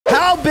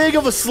big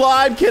of a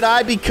slime can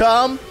I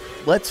become?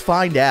 Let's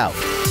find out.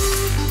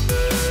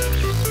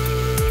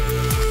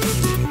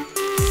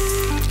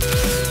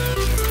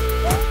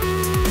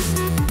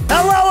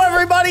 Hello,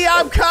 everybody.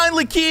 I'm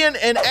kindly Keyin,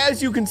 and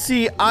as you can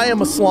see, I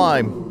am a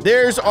slime.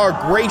 There's our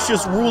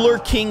gracious ruler,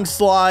 King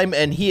Slime,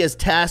 and he has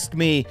tasked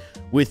me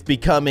with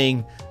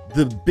becoming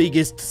the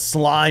biggest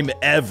slime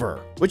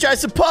ever. Which I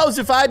suppose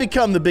if I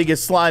become the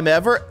biggest slime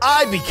ever,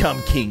 I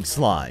become King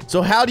Slime.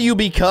 So how do you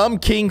become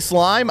King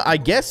Slime? I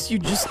guess you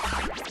just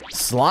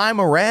slime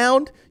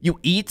around. You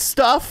eat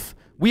stuff.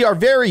 We are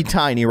very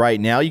tiny right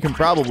now. You can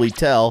probably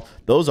tell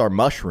those are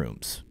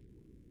mushrooms.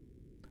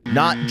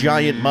 Not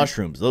giant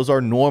mushrooms. Those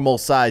are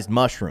normal-sized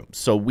mushrooms.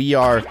 So we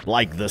are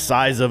like the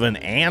size of an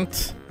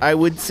ant, I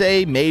would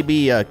say.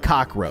 Maybe a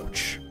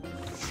cockroach.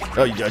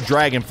 A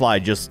dragonfly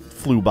just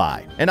flew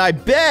by. And I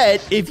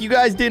bet, if you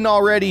guys didn't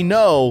already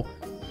know,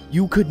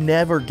 you could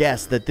never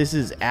guess that this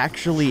is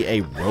actually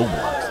a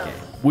Roblox game,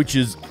 which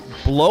is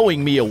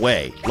blowing me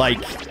away.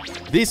 Like,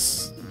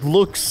 this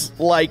looks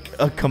like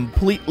a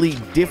completely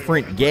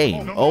different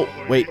game. Oh,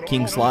 wait,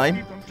 King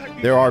Slime?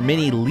 There are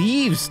many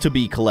leaves to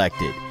be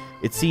collected.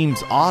 It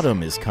seems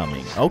autumn is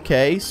coming.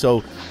 Okay,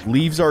 so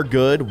leaves are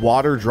good.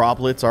 Water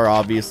droplets are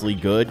obviously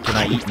good. Can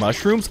I eat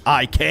mushrooms?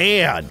 I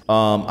can.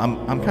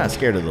 I'm kind of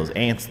scared of those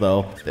ants,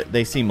 though.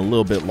 They seem a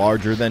little bit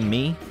larger than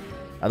me.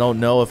 I don't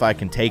know if I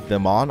can take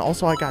them on.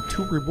 Also, I got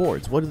 2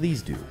 rewards. What do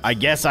these do? I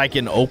guess I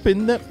can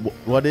open them.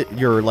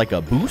 You're like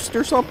a boost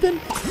or something?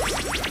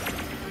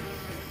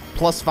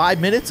 Plus 5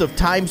 minutes of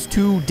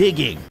 ×2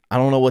 digging. I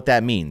don't know what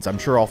that means. I'm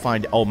sure I'll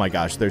find... Oh my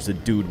gosh, there's a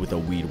dude with a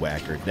weed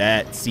whacker.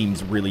 That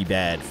seems really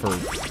bad for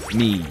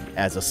me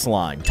as a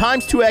slime.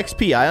 ×2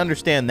 XP, I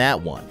understand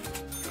that one.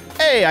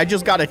 Hey, I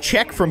just got a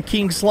check from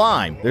King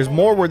Slime. There's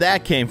more where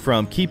that came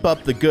from. Keep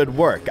up the good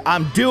work.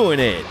 I'm doing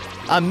it.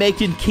 I'm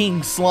making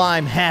King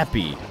Slime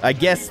happy. I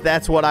guess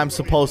that's what I'm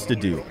supposed to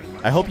do.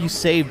 I hope you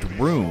saved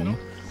room,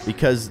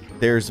 because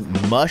there's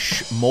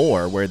much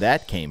more where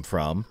that came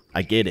from.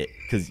 I get it,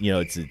 because, you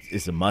know,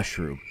 it's a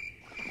mushroom.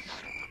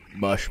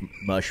 Much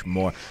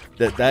more.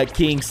 That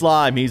King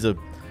Slime, he's a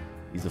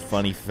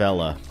funny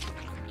fella.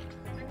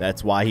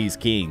 That's why he's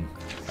king,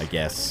 I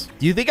guess.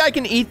 Do you think I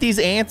can eat these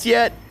ants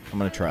yet? I'm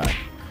gonna try.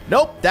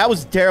 Nope, that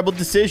was a terrible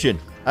decision.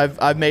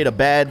 I've made a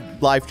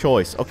bad life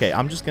choice. Okay,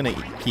 I'm just gonna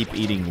keep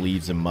eating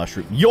leaves and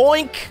mushrooms.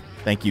 Yoink!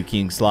 Thank you,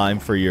 King Slime,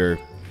 for your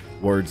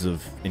words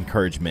of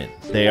encouragement.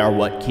 They are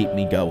what keep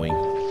me going.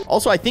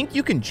 Also, I think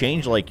you can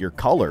change, like, your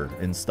color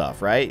and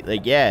stuff, right?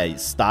 Like, yeah,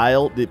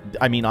 style.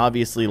 I mean,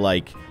 obviously,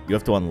 like, you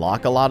have to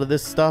unlock a lot of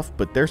this stuff,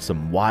 but there's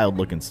some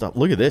wild-looking stuff.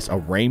 Look at this, a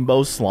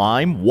rainbow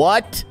slime.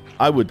 What?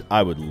 I would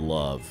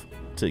love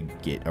to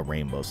get a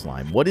rainbow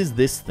slime. What is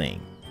this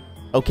thing?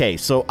 Okay,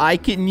 so I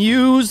can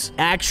use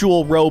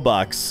actual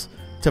Robux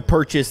to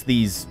purchase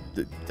these,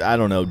 I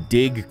don't know,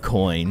 dig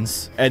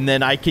coins. And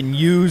then I can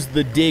use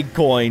the dig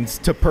coins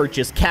to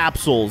purchase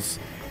capsules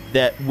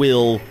that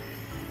will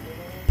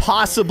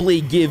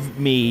possibly give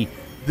me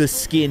the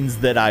skins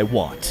that I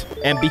want.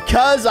 And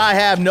because I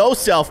have no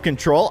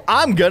self-control,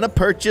 I'm gonna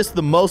purchase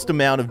the most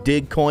amount of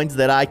dig coins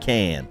that I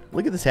can.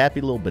 Look at this happy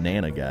little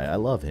banana guy. I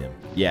love him.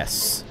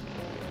 Yes.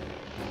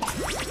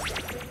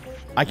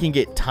 I can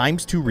get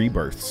 ×2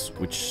 rebirths,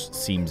 which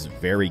seems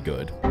very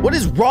good. What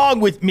is wrong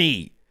with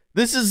me?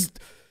 This is...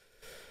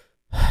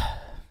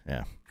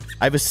 Yeah.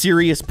 I have a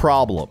serious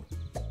problem.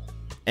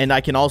 And I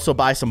can also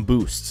buy some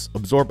boosts.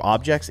 Absorb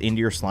objects into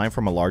your slime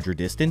from a larger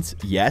distance.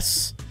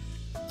 Yes.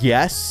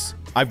 Yes.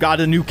 I've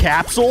got a new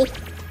capsule.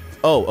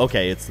 Oh,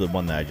 okay. It's the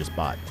one that I just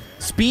bought.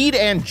 Speed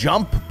and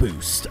jump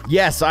boost.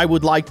 Yes, I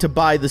would like to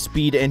buy the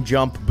speed and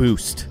jump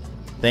boost.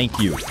 Thank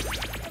you.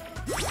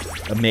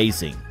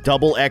 Amazing.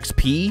 Double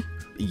XP.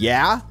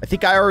 Yeah. I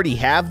think I already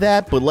have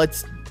that, but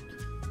let's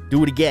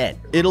do it again.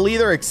 It'll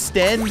either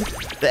extend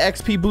the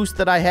XP boost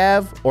that I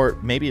have, or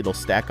maybe it'll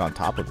stack on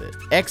top of it.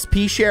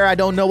 XP share, I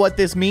don't know what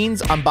this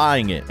means. I'm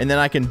buying it. And then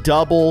I can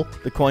double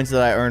the coins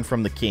that I earn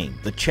from the king.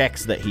 The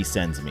checks that he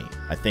sends me,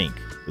 I think,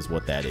 is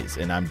what that is.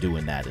 And I'm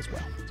doing that as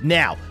well.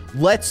 Now,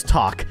 let's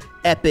talk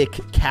epic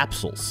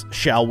capsules,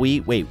 shall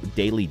we? Wait,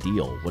 daily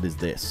deal. What is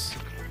this?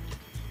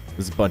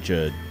 This is a bunch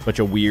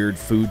of weird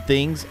food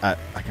things. I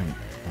can...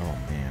 Oh,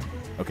 man.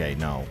 Okay,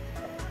 no.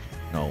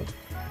 No.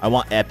 I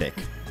want epic.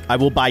 I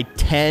will buy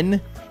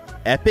 10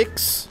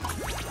 epics.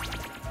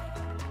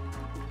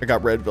 I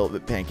got red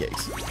velvet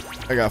pancakes.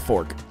 I got a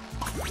fork.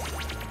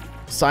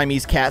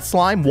 Siamese cat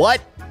slime.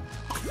 What?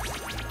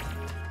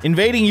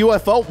 Invading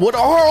UFO. What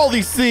are all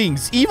these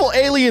things? Evil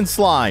alien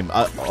slime.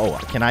 Oh,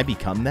 can I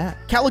become that?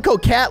 Calico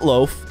cat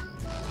loaf.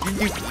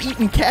 You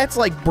eating cats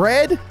like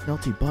bread?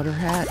 Melty butter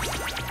hat.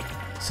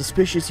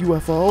 Suspicious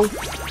UFO.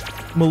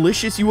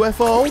 Malicious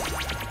UFO.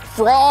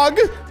 Frog.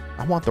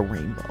 I want the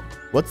rainbow.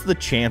 What's the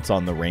chance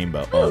on the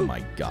rainbow? Oh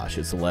my gosh,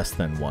 it's less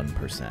than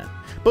 1%.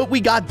 But we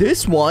got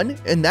this one,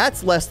 and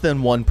that's less than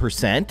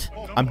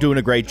 1%. I'm doing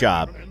a great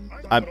job.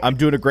 I'm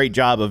doing a great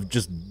job of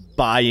just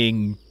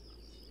buying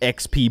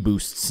XP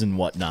boosts and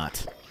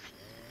whatnot.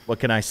 What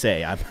can I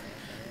say?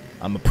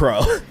 I'm a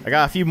pro. I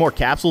got a few more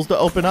capsules to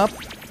open up.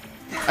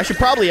 I should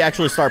probably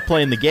actually start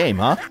playing the game,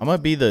 huh? I'm gonna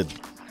be the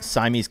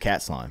Siamese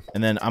cat slime.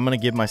 And then I'm gonna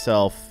give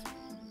myself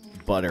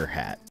butter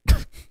hat.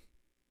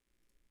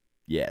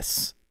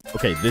 Yes.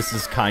 Okay, this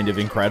is kind of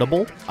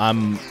incredible.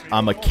 I'm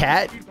a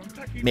cat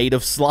made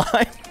of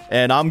slime,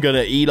 and I'm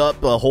gonna eat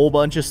up a whole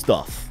bunch of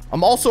stuff.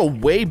 I'm also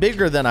way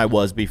bigger than I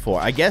was before.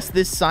 I guess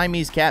this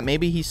Siamese cat,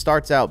 maybe he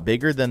starts out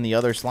bigger than the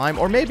other slime,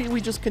 or maybe we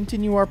just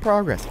continue our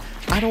progress.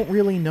 I don't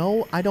really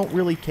know. I don't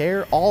really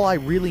care. All I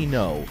really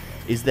know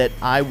is that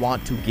I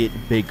want to get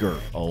bigger.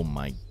 Oh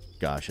my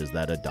gosh, is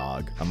that a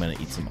dog? I'm gonna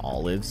eat some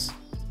olives.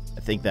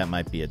 I think that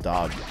might be a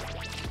dog.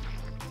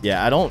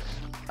 Yeah, I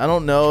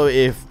don't know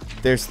if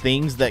there's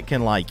things that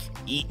can like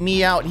eat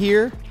me out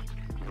here,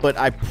 but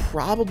I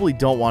probably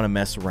don't want to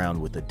mess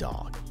around with a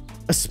dog.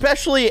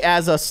 Especially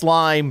as a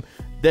slime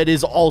that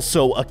is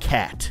also a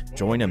cat.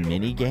 Join a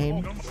mini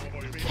game?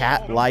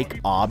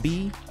 Cat-like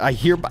obby? I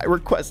hereby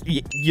request...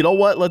 You know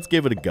what? Let's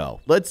give it a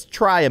go. Let's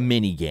try a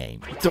mini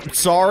game.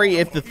 Sorry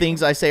if the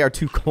things I say are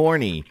too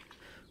corny.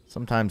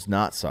 Sometimes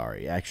not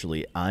sorry.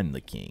 Actually, I'm the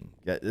king.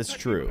 That's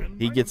true.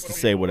 He gets to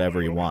say whatever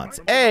he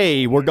wants.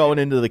 Hey, we're going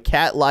into the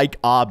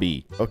cat-like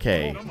obby.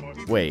 Okay,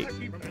 wait.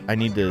 I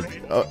need to...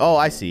 Oh,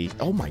 I see.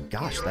 Oh my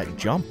gosh, that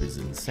jump is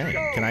insane.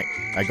 Can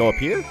I go up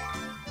here?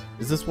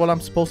 Is this what I'm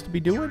supposed to be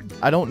doing?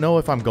 I don't know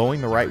if I'm going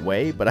the right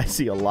way, but I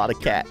see a lot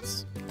of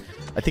cats.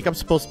 I think I'm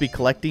supposed to be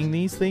collecting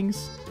these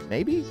things.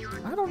 Maybe?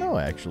 I don't know,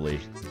 actually.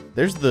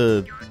 There's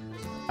the...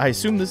 I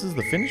assume this is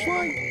the finish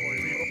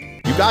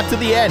line? You got to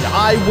the end.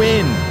 I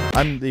win.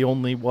 I'm the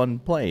only one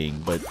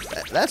playing, but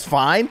that's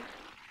fine.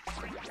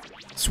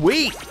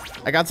 Sweet.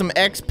 I got some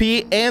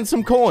XP and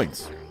some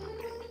coins,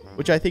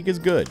 which I think is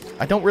good.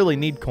 I don't really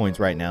need coins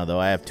right now, though.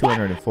 I have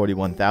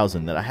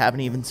 241,000 that I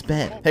haven't even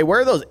spent. Hey, where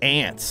are those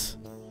ants?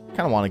 I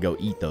kind of want to go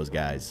eat those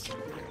guys.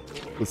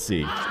 Let's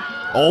see.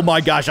 Oh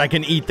my gosh, I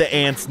can eat the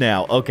ants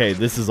now. Okay,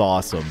 this is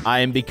awesome.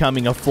 I am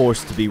becoming a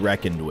force to be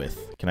reckoned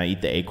with. Can I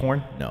eat the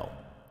acorn? No.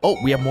 Oh,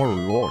 we have more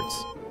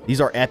rewards. These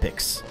are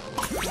epics.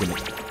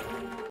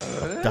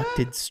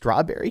 Abducted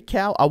strawberry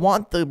cow? I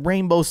want the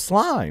rainbow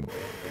slime.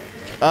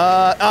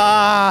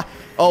 Oh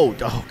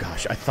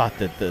gosh, I thought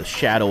that the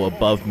shadow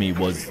above me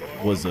was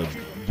a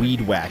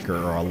weed whacker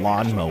or a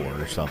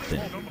lawnmower or something.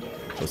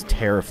 It was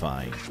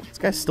terrifying. This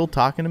guy's still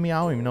talking to me.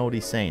 I don't even know what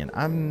he's saying.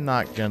 I'm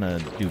not gonna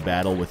do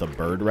battle with a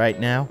bird right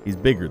now. He's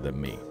bigger than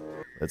me.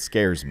 That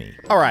scares me.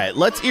 All right,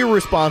 let's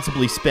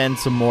irresponsibly spend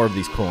some more of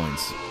these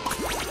coins.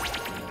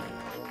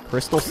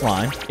 Crystal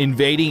slime.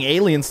 Invading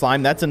alien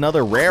slime. That's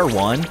another rare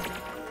one.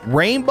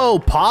 Rainbow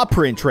paw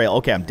print trail.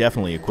 Okay, I'm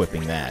definitely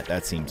equipping that.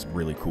 That seems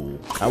really cool.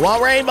 I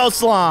want rainbow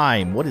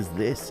slime. What is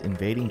this?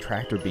 Invading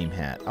tractor beam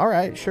hat. All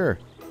right, sure.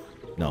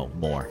 No,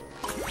 more.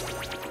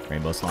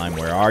 Rainbow slime,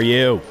 where are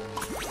you?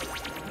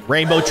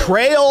 Rainbow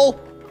trail.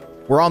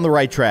 We're on the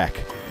right track.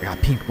 I got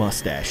pink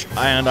mustache.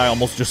 And I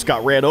almost just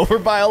got ran over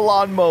by a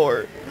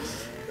lawnmower.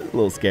 A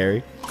little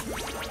scary.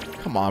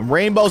 Come on,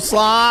 rainbow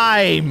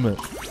slime.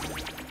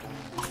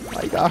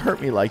 Why you gotta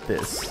hurt me like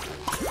this?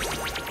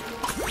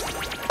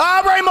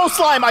 Ah, rainbow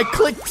slime! I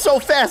clicked so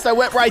fast, I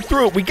went right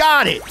through it. We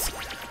got it!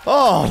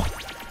 Oh,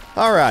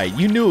 all right.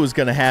 You knew it was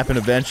going to happen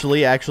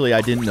eventually. Actually, I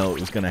didn't know it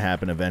was going to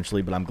happen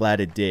eventually, but I'm glad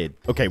it did.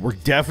 Okay, we're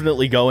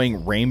definitely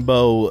going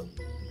rainbow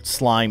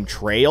slime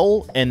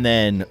trail and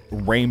then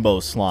rainbow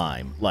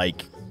slime,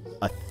 like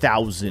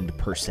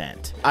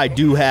 1,000%. I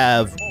do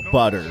have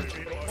butter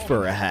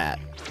for a hat.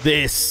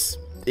 This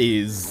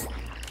is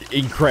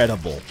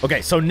incredible.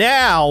 Okay, so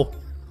now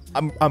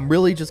I'm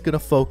really just going to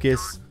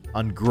focus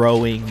on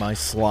growing my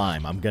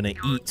slime. I'm gonna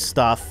eat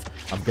stuff.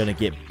 I'm gonna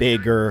get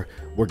bigger.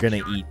 We're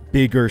gonna eat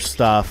bigger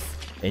stuff.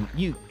 And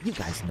you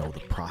guys know the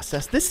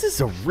process. This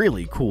is a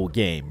really cool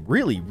game.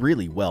 Really,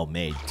 really well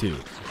made, too.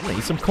 I'm gonna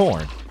eat some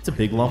corn. It's a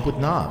big lump with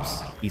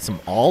knobs. Eat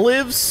some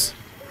olives.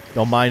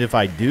 Don't mind if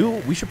I do.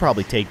 We should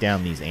probably take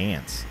down these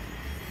ants.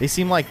 They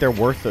seem like they're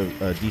worth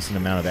a decent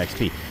amount of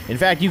XP. In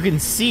fact, you can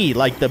see,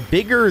 like, the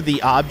bigger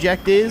the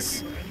object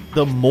is,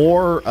 the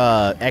more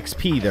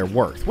XP they're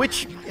worth,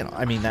 which, you know,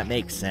 I mean, that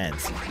makes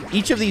sense.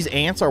 Each of these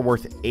ants are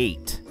worth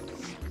 8,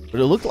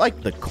 but it looked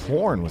like the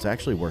corn was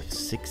actually worth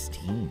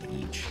 16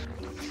 each.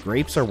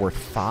 Grapes are worth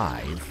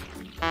 5.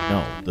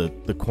 No,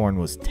 the corn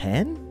was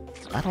 10?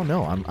 I don't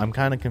know. I'm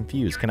kind of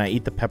confused. Can I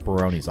eat the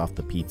pepperonis off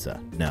the pizza?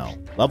 No.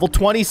 Level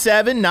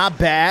 27, not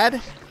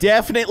bad.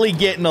 Definitely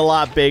getting a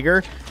lot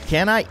bigger.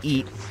 Can I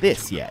eat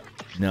this yet?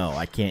 No,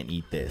 I can't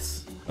eat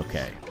this.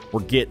 Okay. We're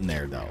getting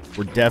there, though.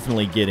 We're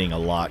definitely getting a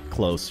lot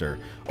closer.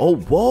 Oh,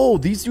 whoa,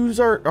 these dudes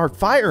are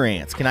fire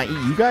ants. Can I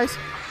eat you guys?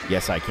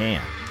 Yes, I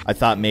can. I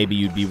thought maybe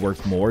you'd be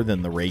worth more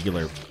than the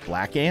regular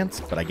black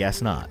ants, but I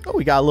guess not. Oh,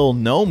 we got a little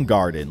gnome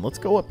garden. Let's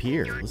go up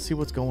here. Let's see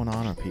what's going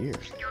on up here.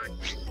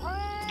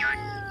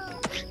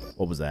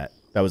 What was that?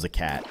 That was a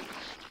cat.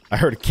 I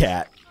heard a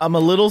cat. I'm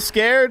a little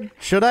scared.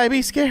 Should I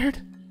be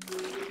scared?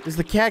 Is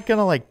the cat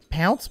gonna, like,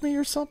 pounce me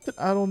or something?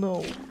 I don't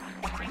know.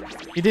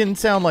 He didn't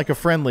sound like a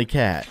friendly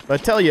cat. But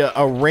I tell you,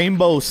 a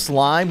rainbow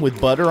slime with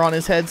butter on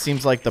his head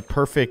seems like the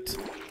perfect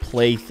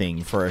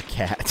plaything for a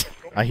cat.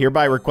 I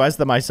hereby request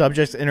that my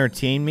subjects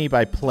entertain me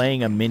by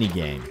playing a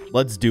minigame.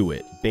 Let's do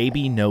it.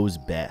 Baby knows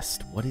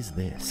best. What is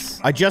this?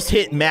 I just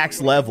hit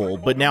max level,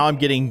 but now I'm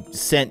getting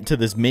sent to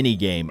this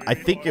minigame. I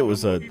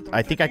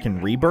think I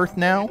can rebirth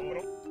now.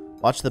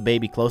 Watch the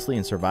baby closely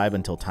and survive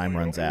until time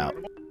runs out.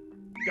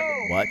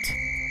 What?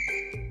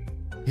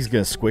 He's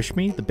gonna squish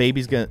me? The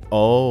baby's gonna...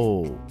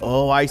 Oh.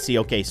 Oh, I see.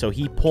 Okay, so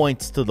he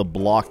points to the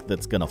block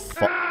that's gonna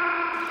fall.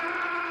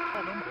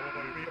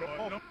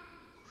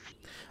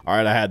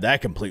 Alright, I had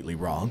that completely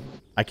wrong.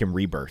 I can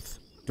rebirth.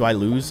 Do I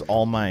lose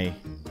all my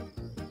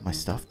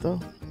stuff, though?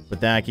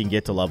 But then I can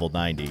get to level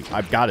 90.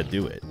 I've got to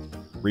do it.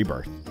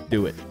 Rebirth.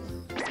 Do it.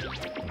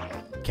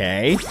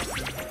 Okay.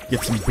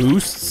 Get some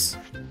boosts.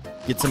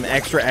 Get some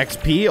extra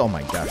XP. Oh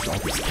my gosh, all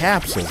these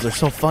capsules. They're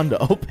so fun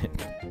to open.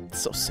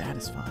 It's so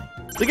satisfying.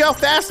 Look how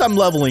fast I'm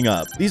leveling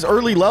up. These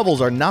early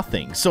levels are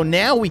nothing. So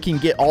now we can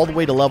get all the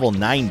way to level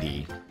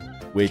 90,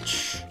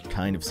 which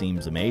kind of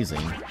seems amazing.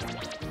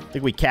 I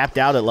think we capped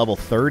out at level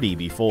 30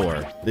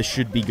 before. This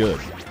should be good.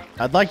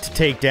 I'd like to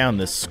take down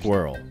this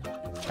squirrel.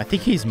 I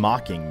think he's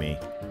mocking me.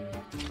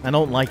 I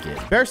don't like it.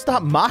 Better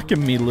stop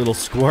mocking me, little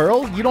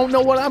squirrel. You don't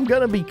know what I'm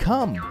gonna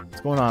become.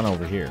 What's going on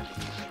over here?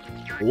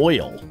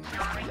 Oil.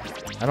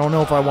 I don't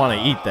know if I want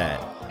to eat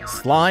that.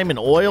 Slime and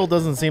oil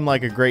doesn't seem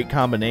like a great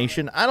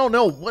combination. I don't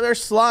know. What are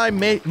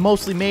slime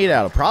mostly made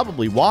out of?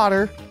 Probably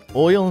water.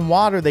 Oil and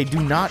water, they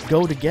do not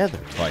go together.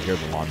 Oh, I hear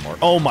the lawnmower.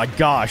 Oh my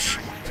gosh.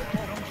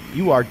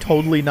 You are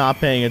totally not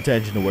paying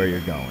attention to where you're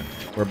going.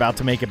 We're about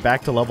to make it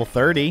back to level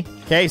 30.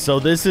 Okay,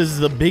 so this is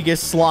the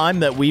biggest slime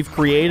that we've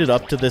created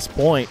up to this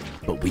point.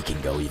 But we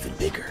can go even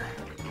bigger.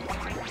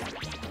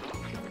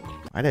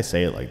 Why'd I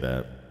say it like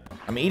that?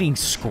 I'm eating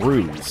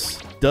screws.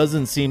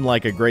 Doesn't seem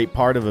like a great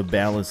part of a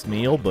balanced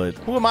meal, but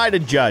who am I to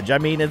judge? I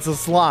mean, it's a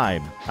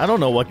slime. I don't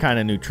know what kind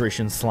of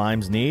nutrition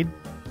slimes need.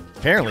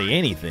 Apparently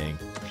anything.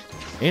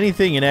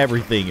 Anything and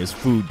everything is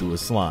food to a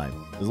slime.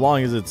 As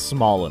long as it's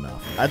small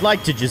enough. I'd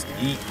like to just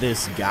eat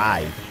this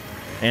guy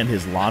and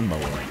his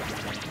lawnmower.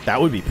 That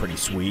would be pretty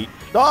sweet.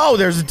 Oh,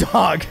 there's a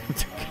dog.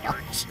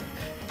 Gosh.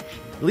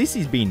 At least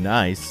he's being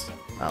nice.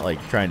 Not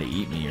like trying to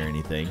eat me or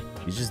anything.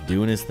 He's just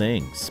doing his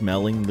thing,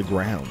 smelling the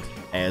ground,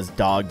 as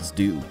dogs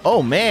do.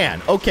 Oh, man.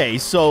 Okay,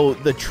 so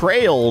the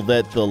trail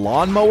that the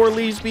lawnmower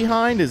leaves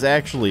behind is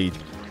actually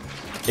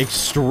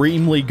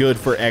extremely good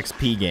for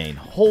XP gain.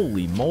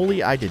 Holy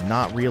moly, I did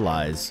not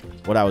realize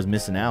what I was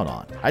missing out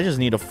on. I just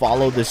need to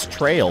follow this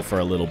trail for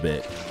a little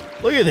bit.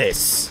 Look at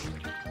this.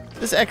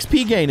 This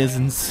XP gain is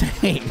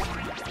insane.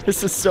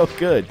 This is so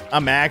good.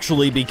 I'm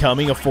actually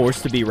becoming a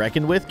force to be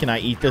reckoned with. Can I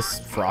eat this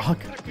frog?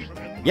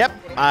 Yep,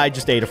 I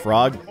just ate a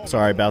frog.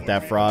 Sorry about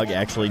that, frog.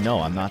 Actually, no,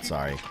 I'm not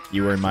sorry.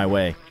 You were in my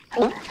way.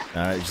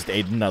 I just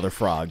ate another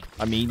frog.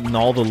 I'm eating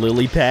all the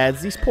lily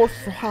pads. These poor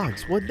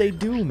frogs, what'd they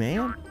do,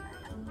 man?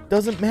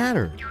 Doesn't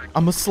matter.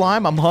 I'm a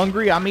slime. I'm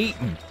hungry. I'm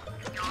eating.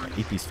 Can I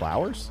eat these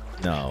flowers?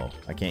 No,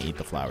 I can't eat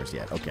the flowers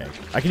yet. Okay.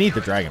 I can eat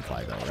the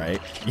dragonfly, though,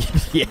 right?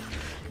 Yeah.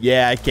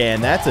 Yeah, I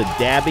can. That's a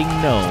dabbing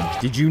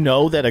gnome. Did you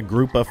know that a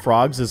group of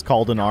frogs is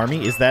called an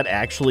army? Is that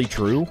actually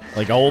true?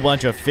 Like a whole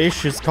bunch of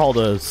fish is called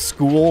a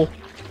school.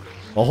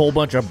 A whole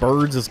bunch of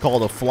birds is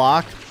called a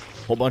flock.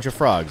 A whole bunch of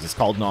frogs is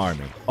called an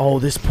army. Oh,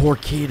 this poor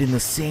kid in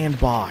the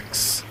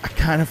sandbox. I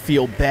kind of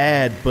feel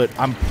bad, but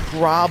I'm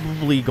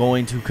probably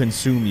going to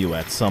consume you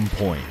at some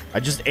point. I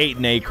just ate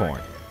an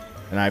acorn.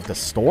 And I have to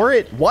store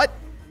it? What?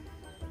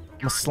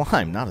 I'm a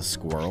slime, not a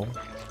squirrel.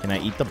 Can I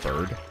eat the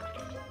bird?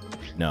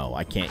 No,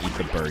 I can't eat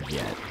the bird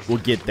yet. We'll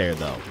get there,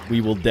 though.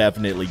 We will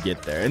definitely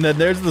get there. And then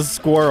there's the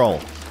squirrel.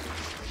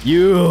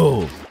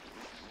 You.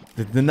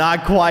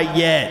 Not quite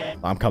yet.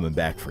 I'm coming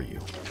back for you.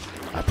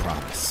 I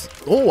promise.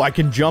 Oh, I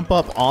can jump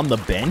up on the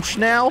bench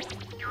now?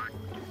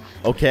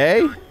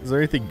 Okay. Is there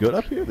anything good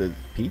up here? The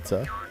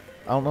pizza.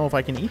 I don't know if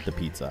I can eat the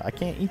pizza. I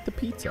can't eat the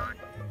pizza.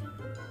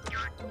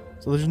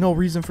 So there's no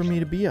reason for me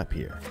to be up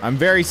here. I'm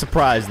very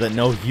surprised that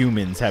no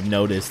humans have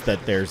noticed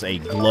that there's a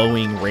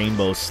glowing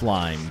rainbow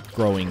slime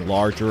growing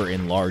larger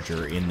and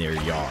larger in their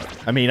yard.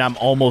 I mean, I'm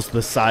almost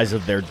the size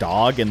of their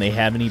dog and they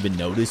haven't even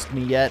noticed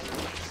me yet.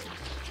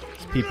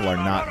 These people are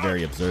not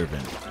very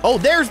observant. Oh,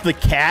 there's the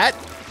cat.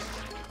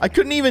 I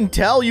couldn't even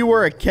tell you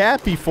were a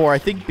cat before. I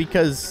think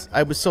because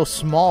I was so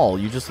small.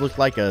 You just looked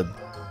like a...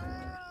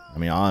 I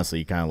mean, honestly,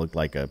 you kind of looked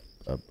like a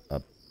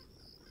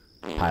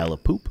pile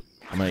of poop.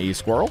 I'm gonna eat a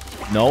squirrel.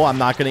 No, I'm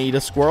not gonna eat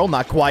a squirrel.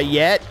 Not quite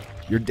yet.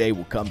 Your day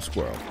will come,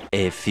 squirrel.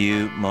 A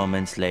few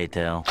moments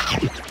later.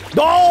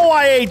 Oh,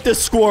 I ate the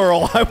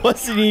squirrel. I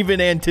wasn't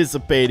even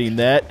anticipating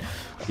that.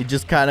 It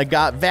just kind of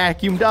got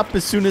vacuumed up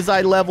as soon as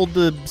I leveled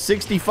to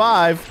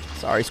 65.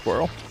 Sorry,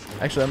 squirrel.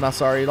 Actually, I'm not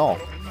sorry at all.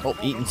 Oh,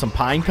 eating some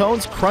pine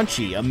cones.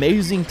 Crunchy,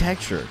 amazing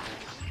texture.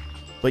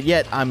 But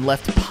yet, I'm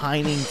left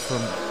pining for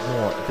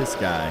more. This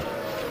guy.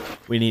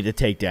 We need to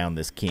take down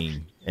this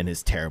king and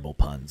his terrible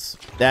puns.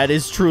 That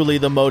is truly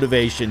the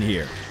motivation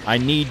here. I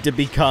need to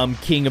become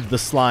king of the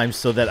slimes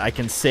so that I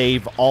can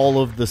save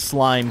all of the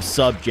slime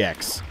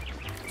subjects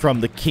from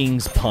the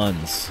king's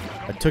puns.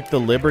 I took the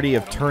liberty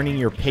of turning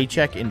your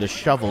paycheck into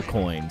shovel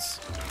coins.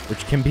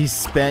 which can be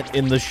spent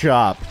in the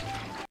shop.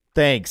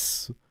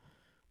 Thanks.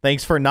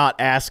 Thanks for not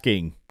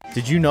asking.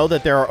 Did you know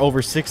that there are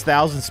over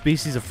 6,000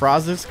 species of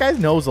frogs? This guy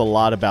knows a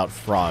lot about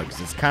frogs.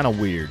 It's kind of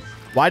weird.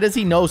 Why does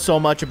he know so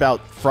much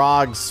about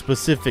frogs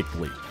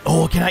specifically?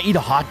 Oh, can I eat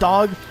a hot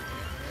dog?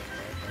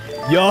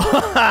 Yo!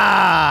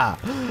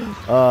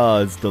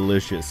 Oh, it's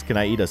delicious. Can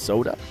I eat a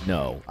soda?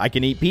 No. I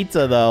can eat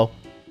pizza, though.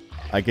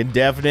 I can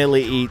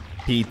definitely eat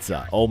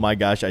pizza. Oh my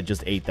gosh, I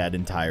just ate that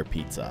entire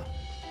pizza.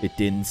 It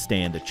didn't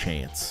stand a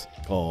chance.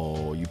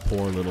 Oh, you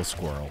poor little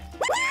squirrel.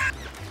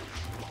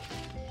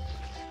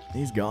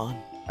 He's gone.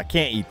 I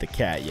can't eat the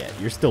cat yet.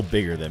 You're still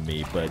bigger than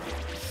me, but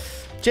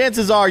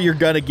chances are you're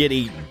gonna get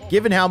eaten.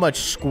 Given how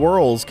much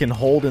squirrels can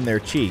hold in their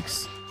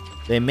cheeks,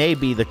 they may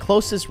be the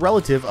closest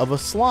relative of a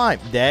slime.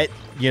 That,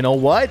 you know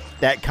what?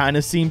 That kind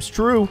of seems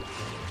true.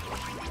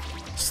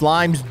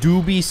 Slimes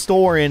do be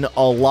storing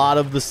a lot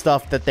of the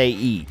stuff that they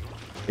eat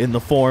in the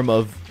form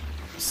of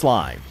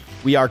slime.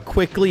 We are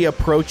quickly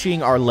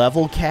approaching our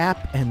level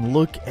cap, and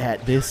look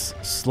at this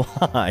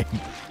slime.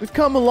 We've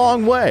come a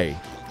long way.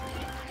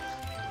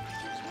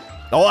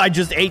 Oh, I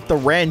just ate the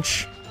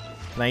wrench.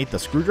 Can I eat the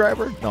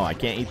screwdriver? No, I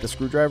can't eat the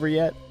screwdriver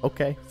yet.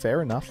 Okay,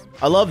 fair enough.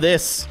 I love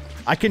this.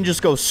 I can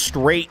just go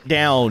straight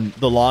down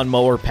the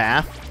lawnmower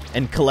path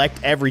and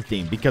collect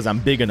everything because I'm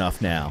big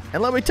enough now.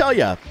 And let me tell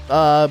you,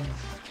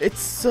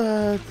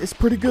 it's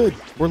pretty good.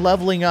 We're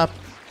leveling up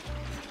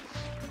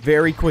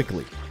very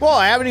quickly. Whoa,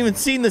 I haven't even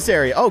seen this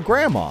area. Oh,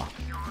 Grandma.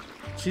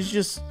 She's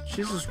just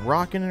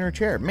rocking in her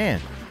chair. Man,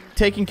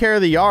 taking care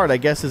of the yard, I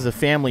guess, is a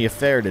family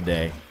affair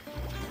today.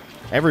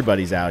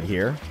 Everybody's out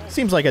here.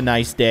 Seems like a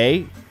nice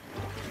day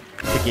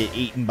to get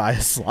eaten by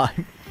a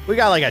slime. We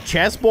got like a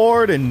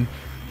chessboard and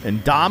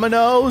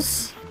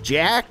dominoes,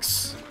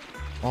 jacks.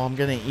 Oh, I'm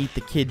gonna eat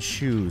the kid's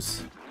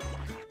shoes.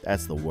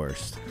 That's the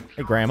worst.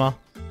 Hey, Grandma.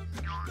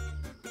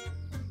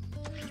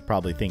 She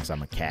probably thinks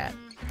I'm a cat.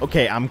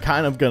 Okay, I'm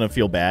kind of gonna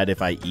feel bad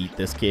if I eat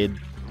this kid.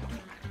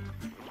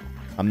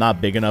 I'm not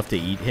big enough to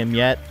eat him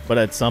yet, but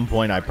at some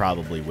point I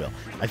probably will.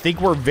 I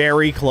think we're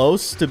very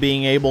close to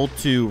being able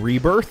to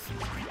rebirth.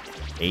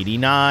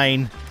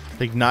 89. I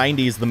think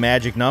 90 is the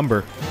magic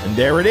number. And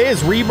there it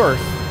is,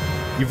 rebirth.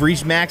 You've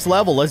reached max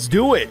level. Let's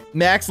do it.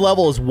 Max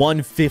level is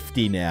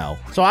 150 now.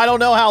 So I don't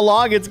know how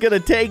long it's going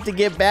to take to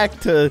get back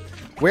to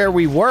where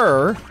we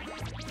were,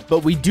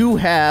 but we do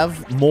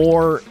have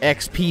more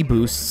XP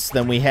boosts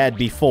than we had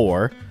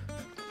before.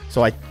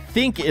 So I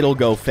think it'll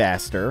go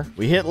faster.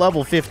 We hit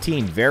level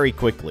 15 very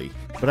quickly,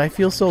 but I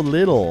feel so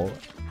little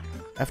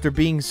after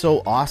being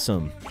so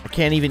awesome. I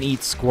can't even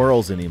eat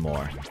squirrels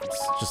anymore.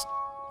 It's just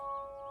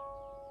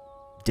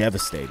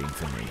devastating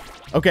for me.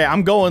 Okay,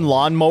 I'm going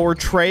lawnmower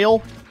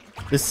trail.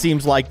 This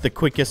seems like the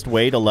quickest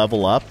way to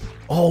level up.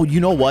 Oh, you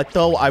know what,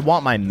 though? I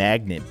want my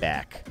magnet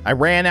back. I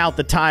ran out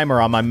the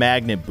timer on my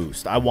magnet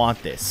boost. I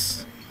want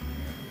this.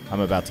 I'm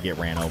about to get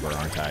ran over,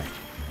 aren't I?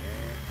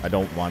 I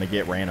don't want to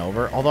get ran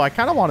over. Although I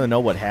kind of want to know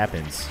what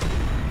happens.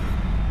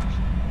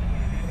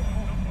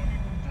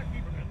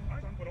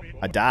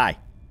 I die.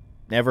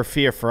 Never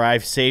fear, for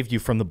I've saved you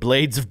from the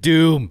blades of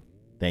doom.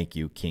 Thank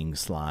you, King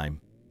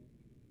Slime.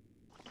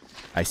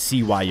 I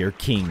see why you're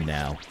king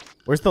now.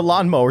 Where's the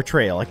lawnmower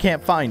trail? I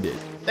can't find it.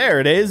 There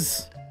it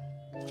is.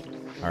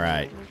 All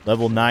right.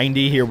 Level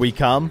 90, here we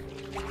come.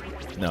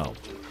 No.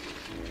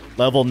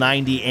 Level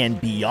 90 and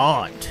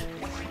beyond.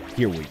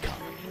 Here we come.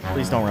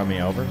 Please don't run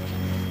me over.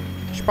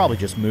 Should probably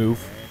just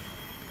move.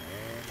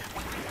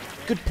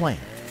 Good plan.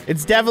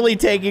 It's definitely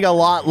taking a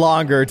lot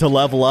longer to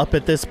level up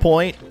at this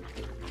point.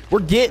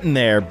 We're getting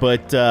there,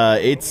 but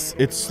it's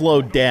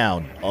slowed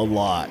down a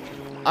lot.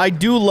 I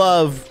do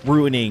love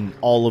ruining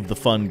all of the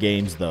fun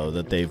games, though,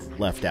 that they've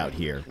left out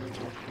here.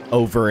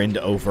 Over and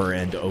over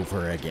and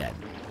over again.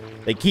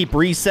 They keep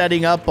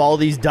resetting up all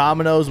these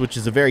dominoes, which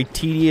is a very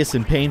tedious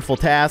and painful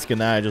task,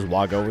 and then I just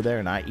walk over there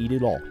and I eat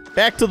it all.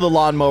 Back to the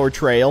lawnmower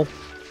trail,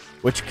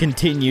 which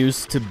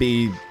continues to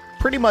be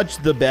pretty much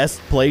the best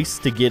place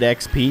to get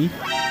XP,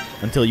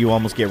 until you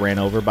almost get ran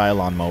over by a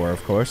lawnmower,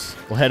 of course.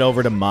 We'll head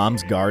over to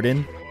Mom's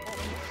garden.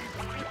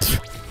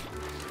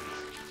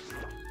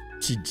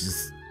 She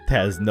just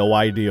has no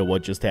idea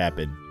what just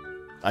happened.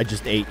 I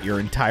just ate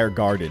your entire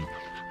garden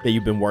that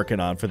you've been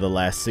working on for the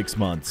last 6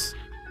 months.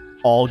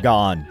 All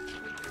gone.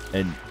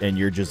 And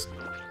you're just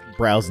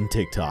browsing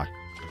TikTok.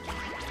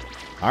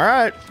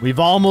 Alright, we've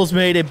almost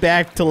made it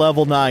back to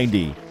level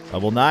 90.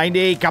 Level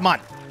 90, come on.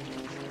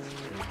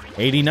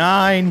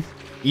 89,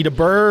 eat a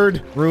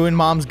bird, ruin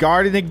Mom's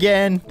garden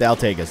again. That'll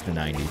take us to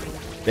 90.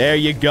 There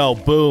you go,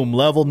 boom,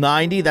 level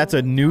 90. That's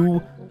a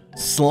new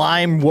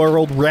slime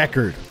world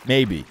record,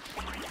 maybe,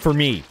 for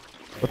me.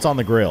 What's on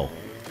the grill?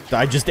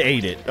 I just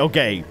ate it.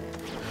 Okay.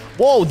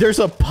 Whoa, there's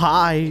a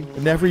pie. I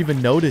never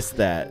even noticed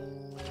that.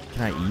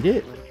 Can I eat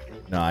it?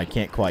 No, I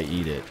can't quite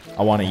eat it.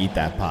 I want to eat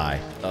that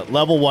pie.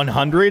 Level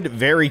 100,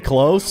 very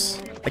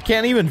close. I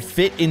can't even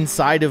fit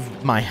inside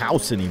of my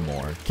house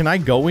anymore. Can I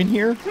go in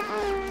here?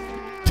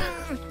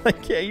 I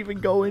can't even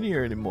go in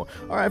here anymore.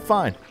 All right,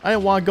 fine. I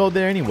didn't want to go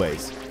there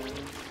anyways.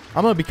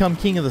 I'm going to become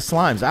king of the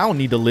slimes. I don't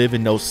need to live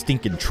in no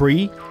stinking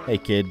tree. Hey,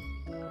 kid.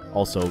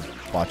 Also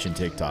watching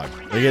TikTok.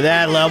 Look at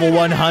that, level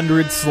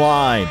 100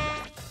 slime.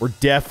 We're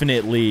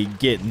definitely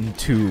getting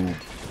to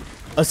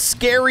a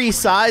scary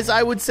size,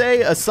 I would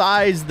say. A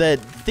size that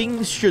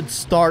things should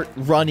start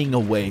running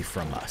away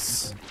from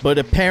us. But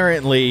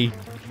apparently,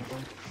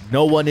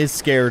 no one is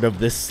scared of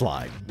this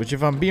slime. Which,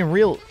 if I'm being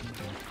real,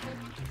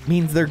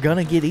 means they're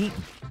gonna get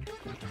eaten.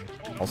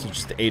 Also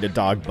just ate a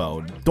dog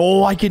bone.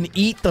 Oh, I can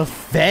eat the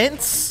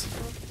fence?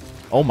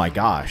 Oh my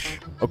gosh.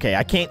 Okay,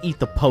 I can't eat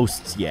the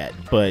posts yet,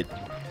 but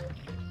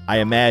I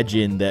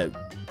imagine that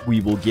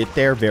we will get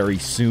there very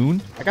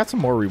soon. I got some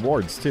more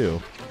rewards,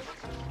 too.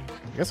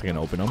 I guess I can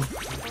open them.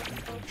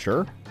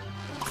 Sure.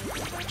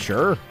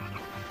 Sure.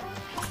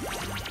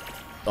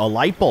 A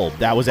light bulb.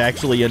 That was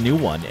actually a new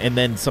one. And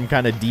then some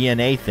kind of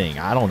DNA thing.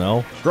 I don't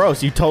know.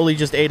 Gross. You totally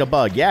just ate a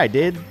bug. Yeah, I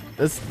did.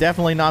 That's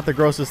definitely not the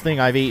grossest thing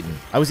I've eaten.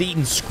 I was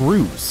eating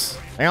screws.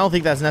 I don't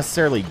think that's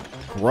necessarily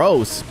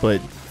gross,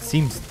 but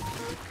seems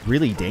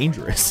really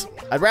dangerous.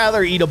 I'd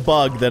rather eat a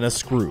bug than a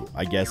screw,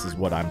 I guess is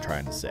what I'm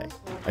trying to say.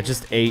 I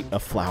just ate a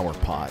flower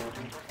pot.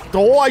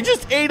 Oh, I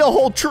just ate a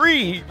whole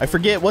tree. I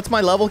forget, what's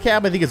my level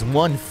cap? I think it's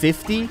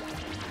 150.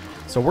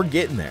 So we're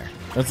getting there.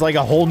 It's like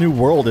a whole new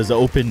world has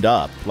opened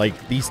up.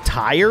 Like these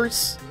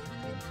tires,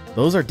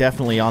 those are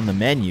definitely on the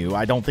menu.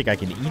 I don't think I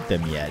can eat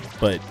them yet,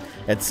 but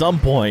at some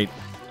point,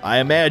 I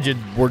imagine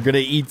we're gonna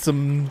eat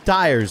some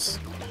tires.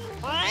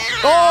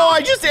 Oh,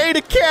 I just ate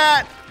a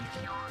cat.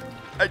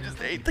 I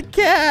just ate the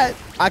cat.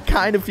 I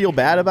kind of feel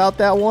bad about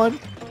that one.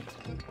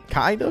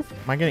 Kind of.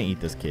 Am I gonna eat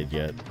this kid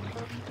yet?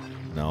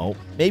 No.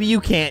 Maybe you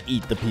can't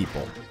eat the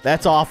people.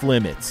 That's off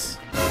limits.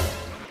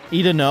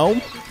 Eat a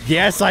gnome?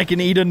 Yes, I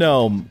can eat a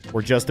gnome.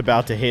 We're just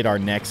about to hit our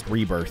next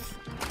rebirth.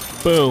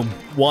 Boom.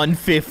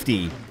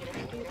 150.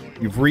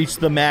 You've reached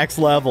the max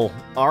level.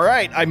 All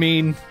right. I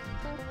mean,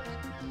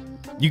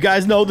 you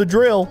guys know the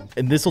drill.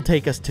 And this will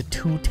take us to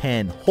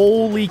 210.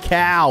 Holy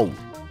cow.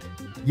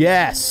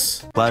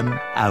 Yes. 1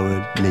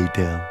 hour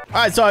later.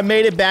 All right, so I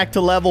made it back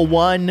to level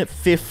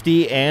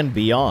 150 and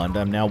beyond.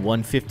 I'm now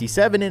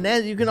 157, and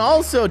as you can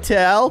also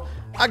tell,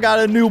 I got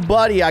a new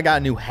buddy. I got a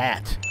new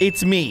hat.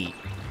 It's me,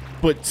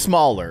 but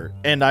smaller,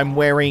 and I'm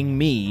wearing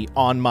me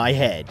on my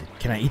head.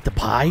 Can I eat the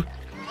pie?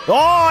 Oh,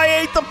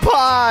 I ate the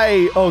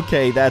pie!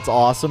 Okay, that's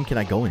awesome. Can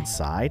I go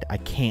inside? I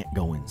can't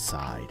go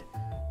inside.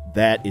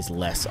 That is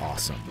less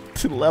awesome.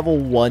 Level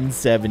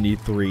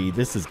 173.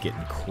 This is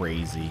getting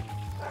crazy.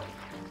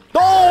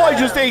 Oh, I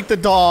just ate the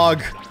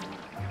dog.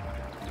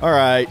 All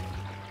right.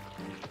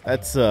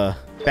 That's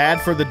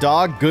bad for the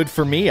dog, good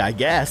for me, I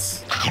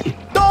guess.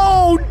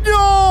 Oh,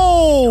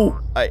 no!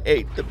 I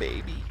ate the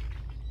baby.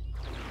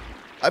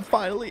 I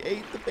finally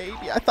ate the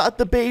baby. I thought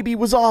the baby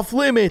was off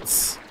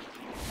limits.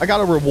 I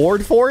got a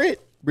reward for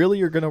it? Really?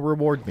 You're going to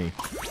reward me?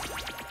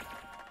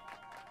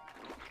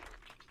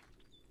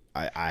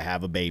 I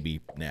have a baby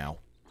now.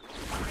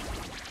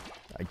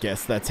 I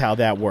guess that's how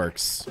that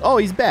works. Oh,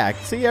 he's back.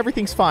 See,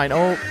 everything's fine.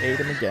 Oh, ate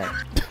him again.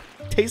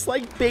 Tastes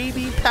like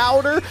baby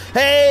powder.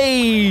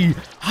 Hey,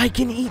 I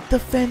can eat the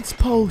fence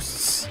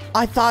posts.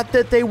 I thought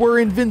that they were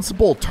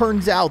invincible.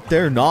 Turns out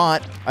they're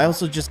not. I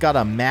also just got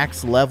a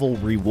max level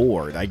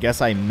reward. I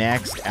guess I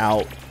maxed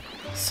out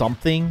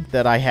something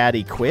that I had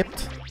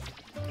equipped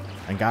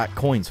and got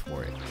coins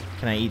for it.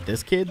 Can I eat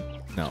this kid?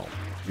 No,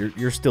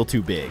 you're still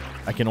too big.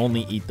 I can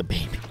only eat the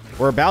baby.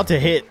 We're about to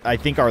hit, I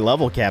think, our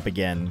level cap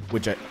again,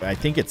 which I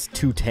think it's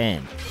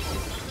 210.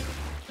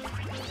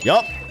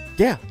 Yup.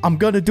 Yeah, I'm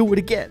gonna do it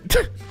again.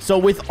 So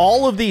with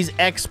all of these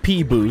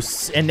XP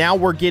boosts, and now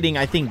we're getting,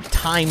 I think,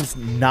 times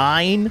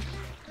 9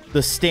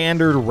 the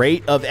standard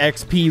rate of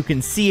XP, you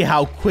can see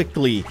how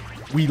quickly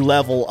we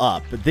level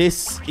up.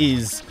 This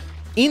is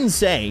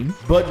insane,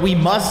 but we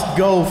must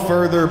go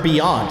further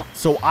beyond.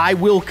 So I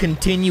will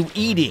continue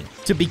eating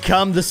to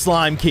become the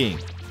slime king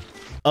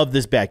of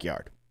this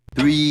backyard.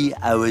 3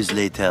 hours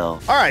later. All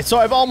right, so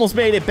I've almost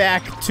made it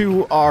back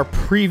to our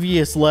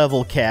previous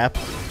level cap. I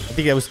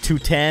think that was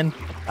 210.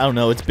 I don't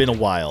know, it's been a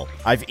while.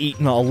 I've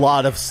eaten a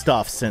lot of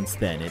stuff since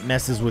then. It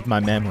messes with my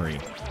memory.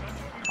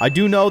 I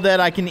do know that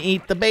I can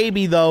eat the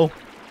baby, though.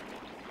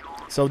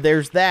 So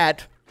there's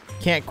that.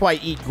 Can't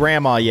quite eat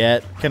grandma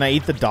yet. Can I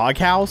eat the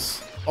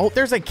doghouse? Oh,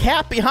 there's a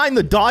cat behind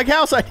the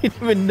doghouse? I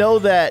didn't even know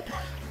that.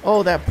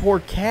 Oh, that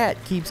poor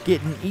cat keeps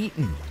getting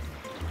eaten.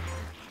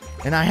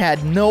 And I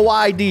had no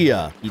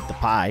idea. Eat the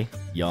pie.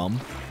 Yum.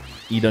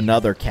 Eat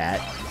another cat.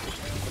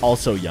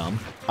 Also yum.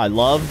 I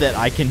love that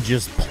I can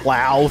just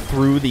plow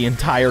through the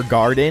entire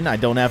garden. I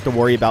don't have to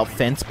worry about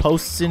fence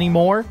posts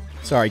anymore.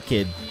 Sorry,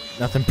 kid.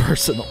 Nothing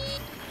personal.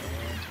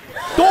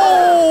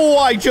 Oh,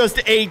 I just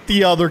ate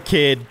the other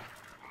kid.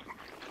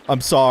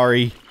 I'm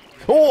sorry.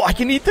 Oh, I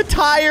can eat the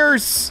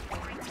tires.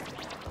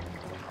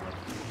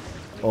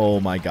 Oh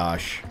my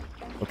gosh.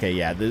 Okay,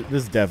 yeah, this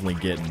is definitely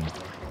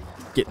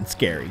getting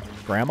scary.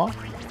 Grandma?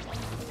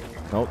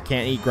 No,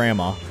 can't eat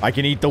grandma. I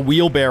can eat the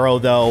wheelbarrow,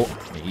 though.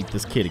 I'm gonna eat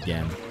this kid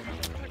again.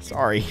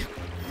 Sorry.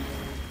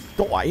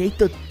 Oh, I ate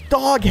the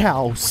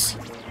doghouse.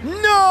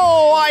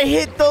 No, I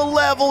hit the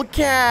level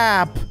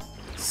cap.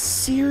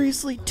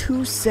 Seriously,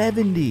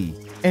 270.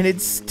 And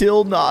it's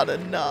still not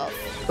enough.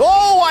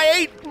 Oh, I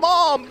ate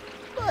Mom.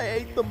 I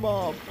ate the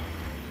mom.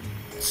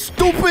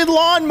 Stupid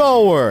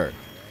lawnmower.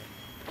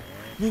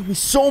 You make me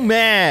so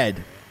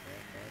mad.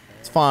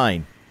 It's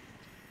fine.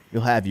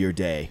 You'll have your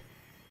day.